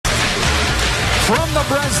From the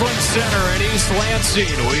Breslin Center in East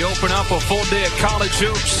Lansing, we open up a full day of college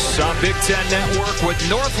hoops on Big Ten Network with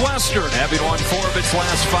Northwestern having won 4 of its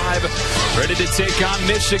last 5, ready to take on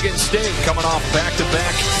Michigan State, coming off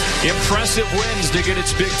back-to-back impressive wins to get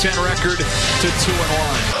its Big Ten record to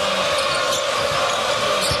 2-1.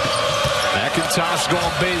 McIntosh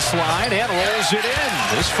going baseline and rolls it in.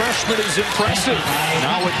 This freshman is impressive.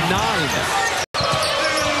 Now with 9.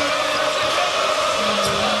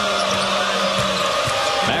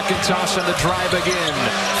 McIntosh on the drive again,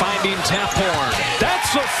 finding Taphorn.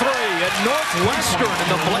 That's a 3, and Northwestern in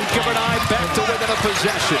the blink of an eye back to within a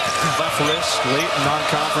possession. Left wrist late in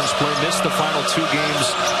non-conference play, missed the final 2 games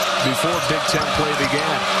before Big Ten play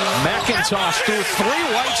began. McIntosh through 3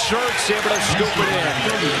 white shirts, able to scoop it in.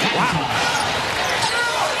 Wow.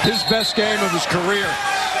 His best game of his career.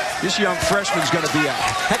 This young freshman's going to be a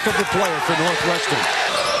heck of a player for Northwestern.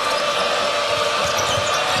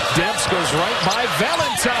 Demps goes right by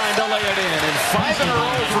Valentine to lay it in, and 5 in a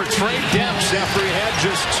row for Trey Demps after he had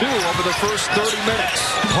just 2 over the first 30 minutes.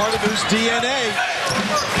 Part of his DNA.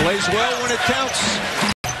 Plays well when it counts.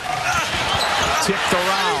 Tipped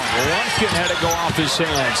around. Lumpkin had to go off his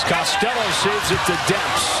hands. Costello saves it to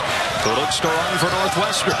Demps, who looks to run for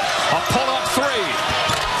Northwestern. A pull-up 3.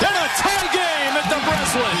 Then a tie game at the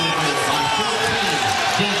Breslin.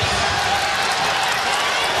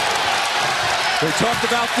 They talked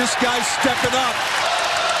about this guy stepping up.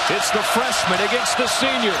 It's the freshman against the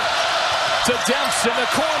senior. To Demps in the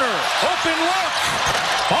corner. Open look.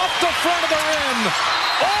 Off the front of the rim.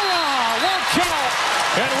 Ola won't count.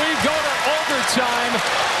 And we go to overtime.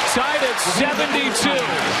 Tied at 72.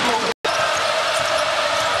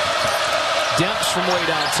 Demps from way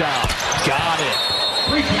downtown. Got it.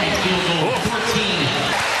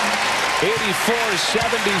 84-77.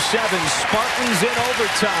 Spartans in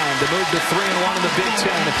overtime to move to 3-1 in the Big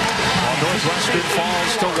Ten, while Northwestern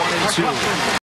falls to 1-2.